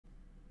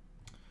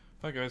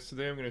Hi guys,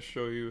 today I'm going to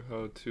show you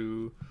how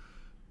to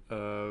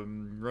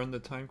run the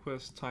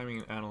TimeQuest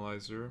timing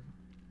analyzer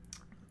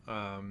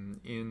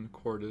in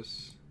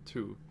Quartus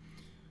II.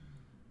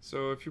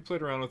 So if you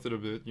played around with it a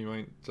bit, you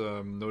might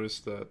notice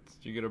that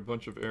you get a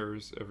bunch of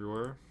errors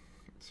everywhere.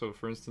 So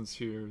for instance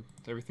here,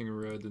 everything in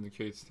red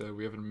indicates that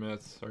we haven't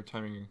met our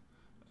timing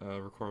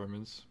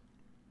requirements.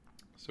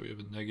 So we have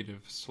a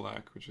negative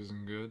slack, which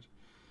isn't good.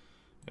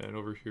 And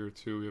over here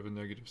too, we have a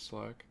negative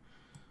slack.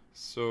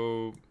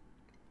 So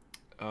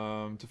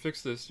to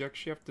fix this, you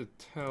actually have to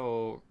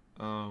tell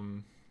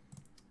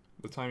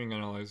the timing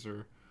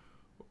analyzer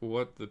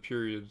what the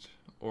period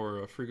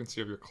or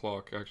frequency of your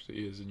clock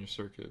actually is in your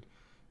circuit.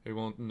 It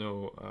won't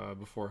know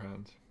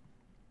beforehand.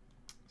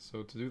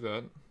 So to do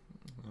that,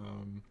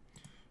 you're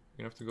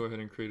gonna have to go ahead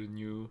and create a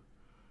new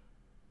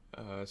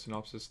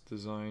synopsis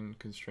design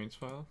constraints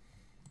file,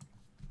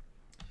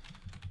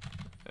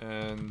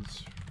 and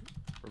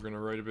we're gonna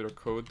write a bit of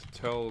code to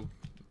tell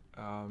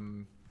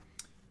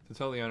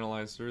the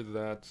analyzer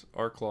that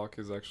our clock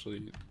is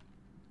actually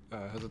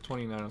has a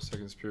 20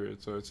 nanoseconds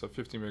period, so it's a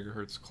 50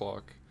 megahertz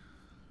clock.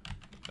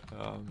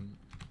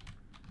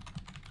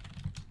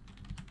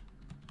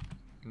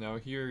 Now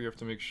here you have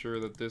to make sure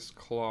that this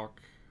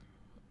clock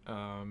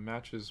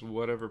matches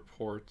whatever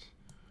port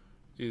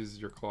is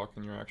your clock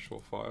in your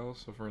actual file.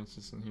 So for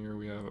instance in here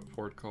we have a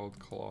port called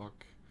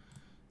clock,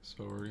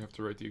 so we have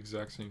to write the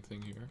exact same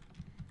thing here.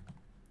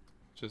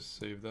 Just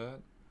save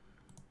that.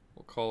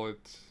 We'll call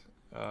it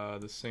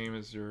the same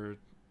as your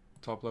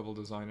top level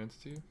design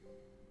entity.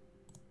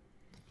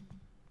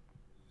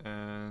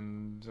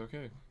 And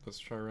okay, let's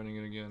try running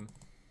it again.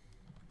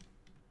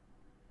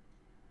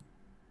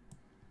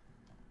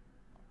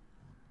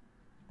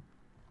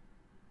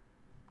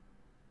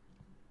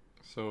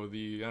 So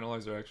the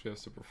analyzer actually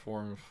has to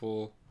perform a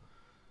full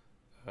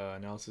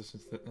analysis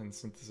and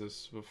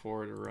synthesis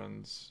before it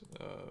runs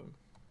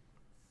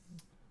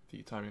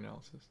the timing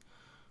analysis.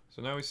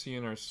 So now we see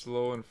in our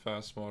slow and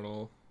fast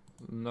model,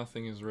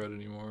 nothing is red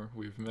anymore.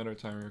 We've met our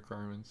timing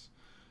requirements,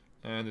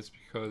 and it's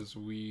because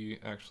we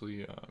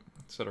actually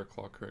set our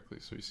clock correctly.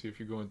 So you see if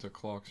you go into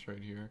clocks right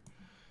here,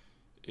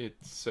 it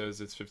says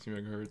it's 50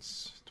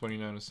 megahertz, 20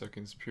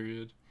 nanoseconds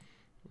period,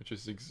 which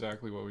is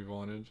exactly what we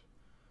wanted.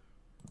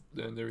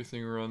 And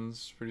everything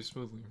runs pretty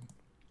smoothly.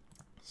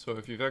 So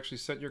if you've actually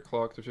set your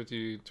clock to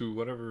 50 to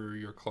whatever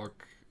your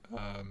clock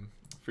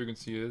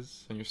frequency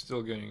is, and you're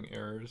still getting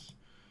errors,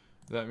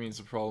 that means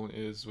the problem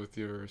is with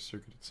your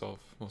circuit itself,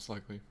 most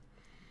likely.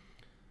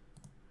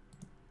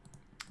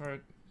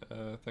 Alright,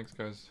 thanks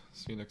guys.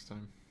 See you next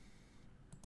time.